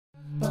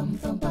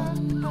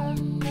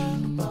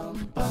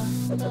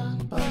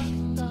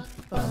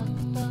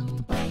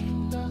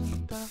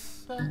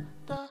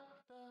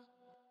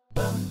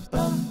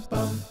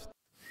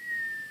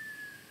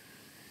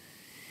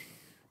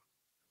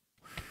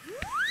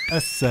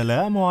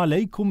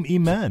Assalamualaikum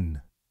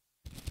Iman.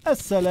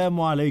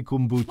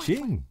 Assalamualaikum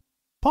Buching.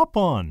 Pop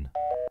on.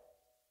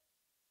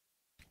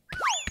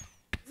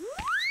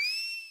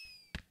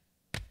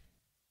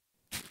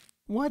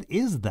 What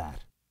is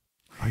that?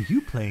 Are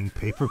you playing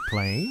paper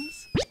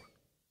planes?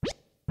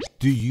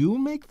 Do you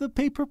make the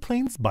paper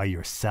planes by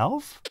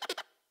yourself?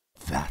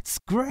 That's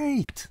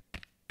great!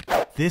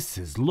 This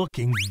is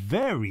looking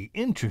very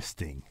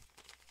interesting.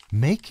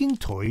 Making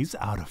toys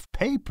out of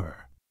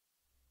paper.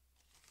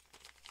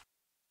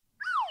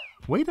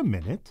 Wait a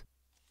minute.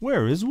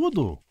 Where is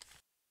Wudu?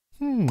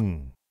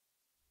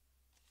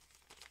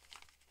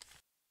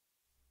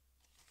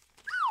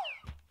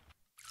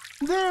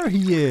 There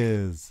he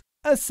is.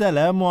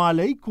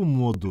 Assalamualaikum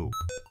Wudu.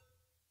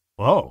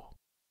 Oh,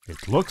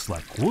 it looks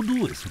like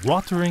Wudu is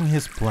watering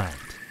his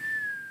plant.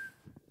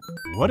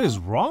 What is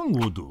wrong,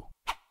 Wudu?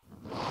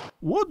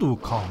 Wudu,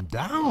 calm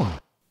down.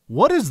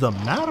 What is the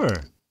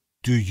matter?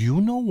 Do you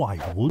know why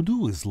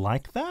Wudu is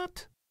like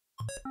that?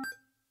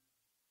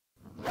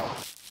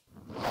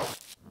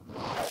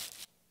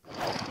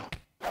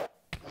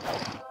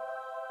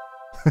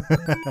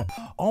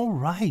 All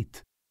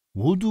right.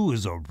 Wudu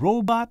is a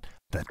robot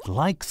that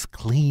likes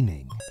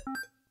cleaning.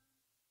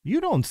 You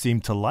don't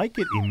seem to like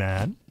it,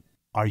 Iman.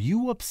 Are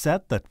you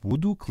upset that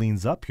Wudu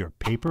cleans up your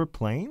paper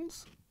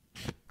planes?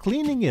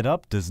 Cleaning it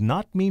up does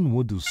not mean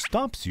Wudu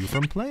stops you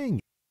from playing.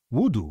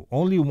 Wudu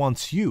only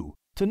wants you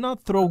to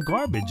not throw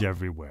garbage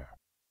everywhere.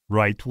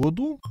 Right,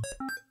 Wudu?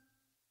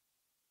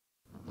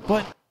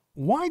 But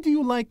why do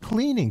you like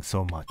cleaning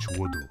so much,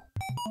 Wudu?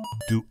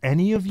 Do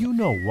any of you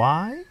know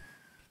why?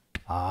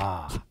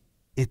 Ah,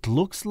 it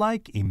looks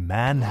like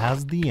Iman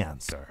has the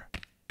answer.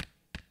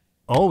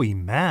 Oh,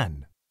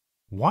 Iman,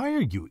 why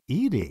are you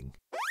eating?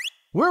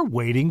 We're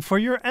waiting for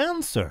your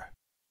answer.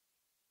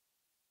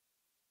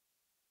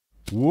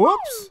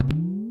 Whoops!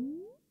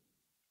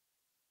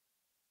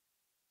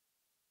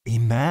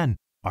 Iman,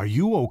 are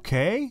you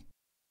okay?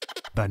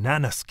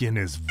 Banana skin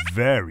is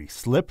very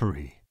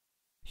slippery.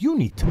 You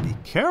need to be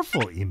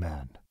careful,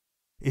 Iman.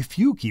 If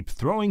you keep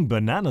throwing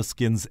banana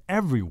skins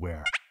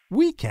everywhere,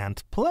 we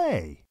can't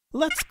play.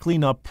 Let's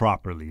clean up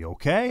properly,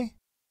 okay?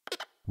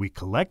 We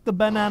collect the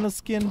banana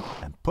skin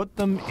and put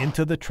them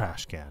into the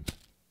trash can.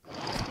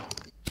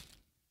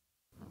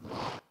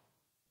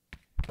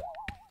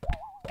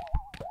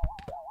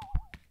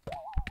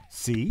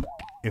 See,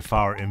 if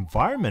our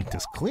environment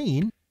is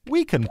clean,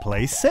 we can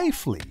play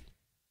safely.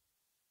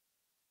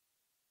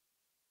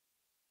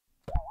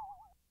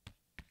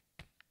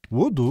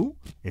 Wudu,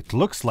 it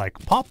looks like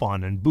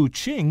Papan and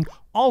Buching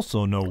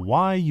also know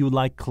why you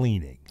like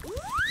cleaning.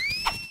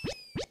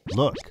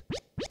 Look,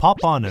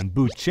 Papan and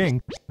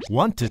Buching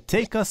want to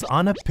take us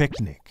on a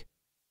picnic.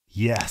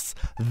 Yes,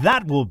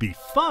 that will be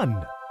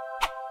fun.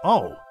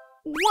 Oh,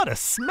 what a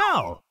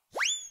smell!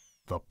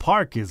 The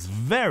park is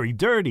very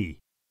dirty.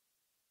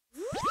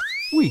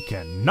 We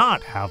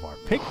cannot have our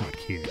picnic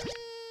here.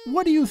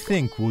 What do you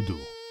think, Wudu?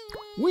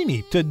 We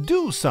need to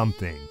do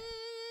something.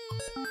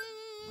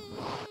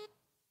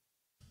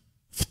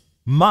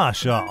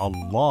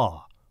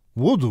 MashaAllah,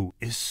 Wudu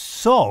is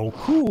so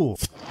cool.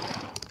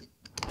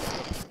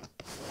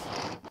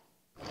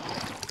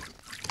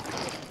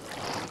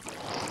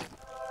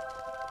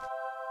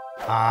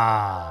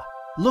 Ah,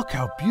 look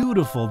how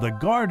beautiful the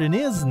garden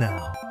is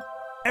now.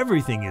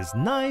 Everything is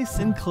nice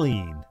and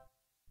clean.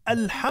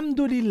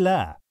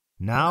 Alhamdulillah,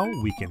 now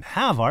we can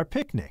have our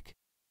picnic.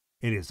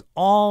 It is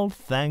all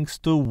thanks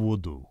to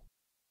Wudu.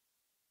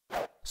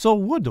 So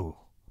Wudu,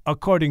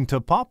 according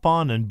to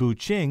Papan and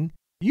Buching,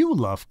 you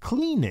love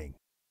cleaning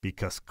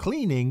because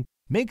cleaning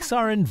makes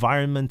our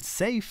environment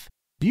safe,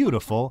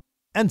 beautiful,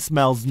 and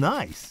smells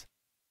nice.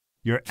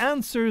 Your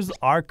answers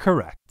are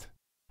correct.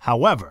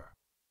 However,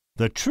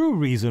 the true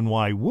reason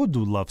why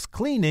Wudu loves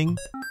cleaning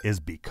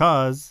is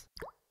because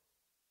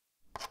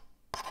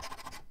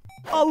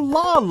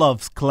Allah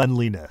loves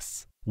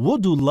cleanliness.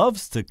 Wudu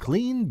loves to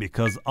clean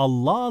because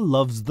Allah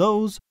loves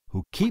those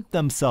who keep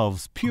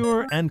themselves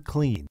pure and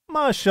clean.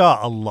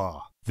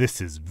 MashaAllah.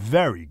 This is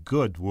very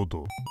good,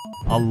 Wudu.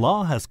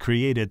 Allah has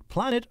created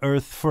planet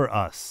Earth for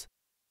us.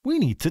 We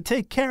need to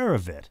take care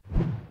of it.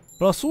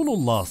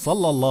 Rasulullah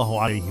sallallahu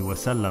alaihi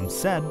wasallam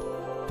said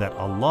that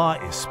Allah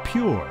is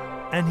pure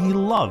and He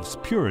loves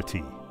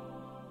purity.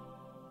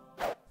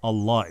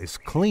 Allah is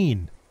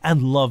clean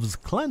and loves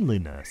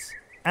cleanliness.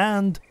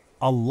 And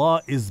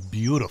Allah is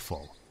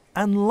beautiful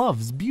and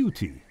loves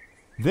beauty.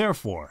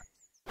 Therefore,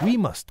 we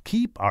must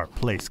keep our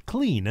place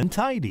clean and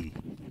tidy.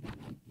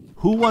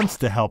 Who wants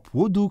to help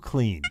Wudu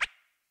clean?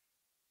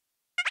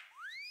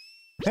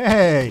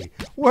 Hey,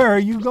 where are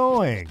you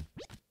going?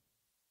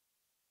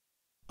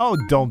 Oh,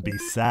 don't be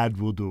sad,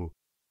 Wudu.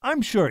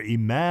 I'm sure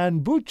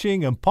Iman,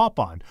 Buching, and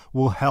Papan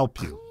will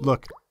help you.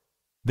 Look,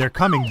 they're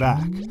coming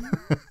back.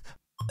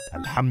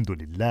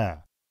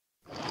 Alhamdulillah.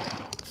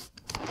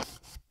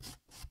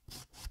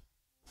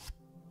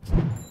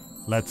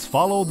 Let's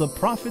follow the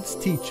Prophet's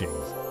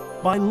teachings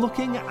by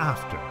looking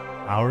after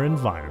our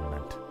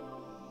environment.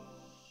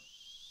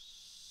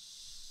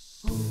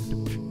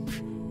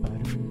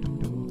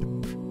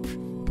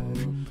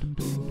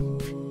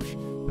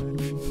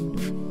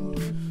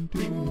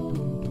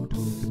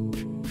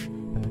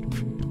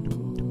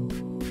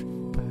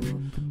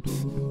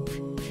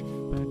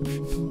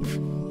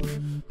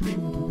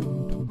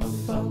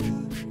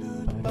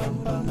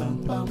 Bum, bum,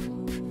 bum, bum.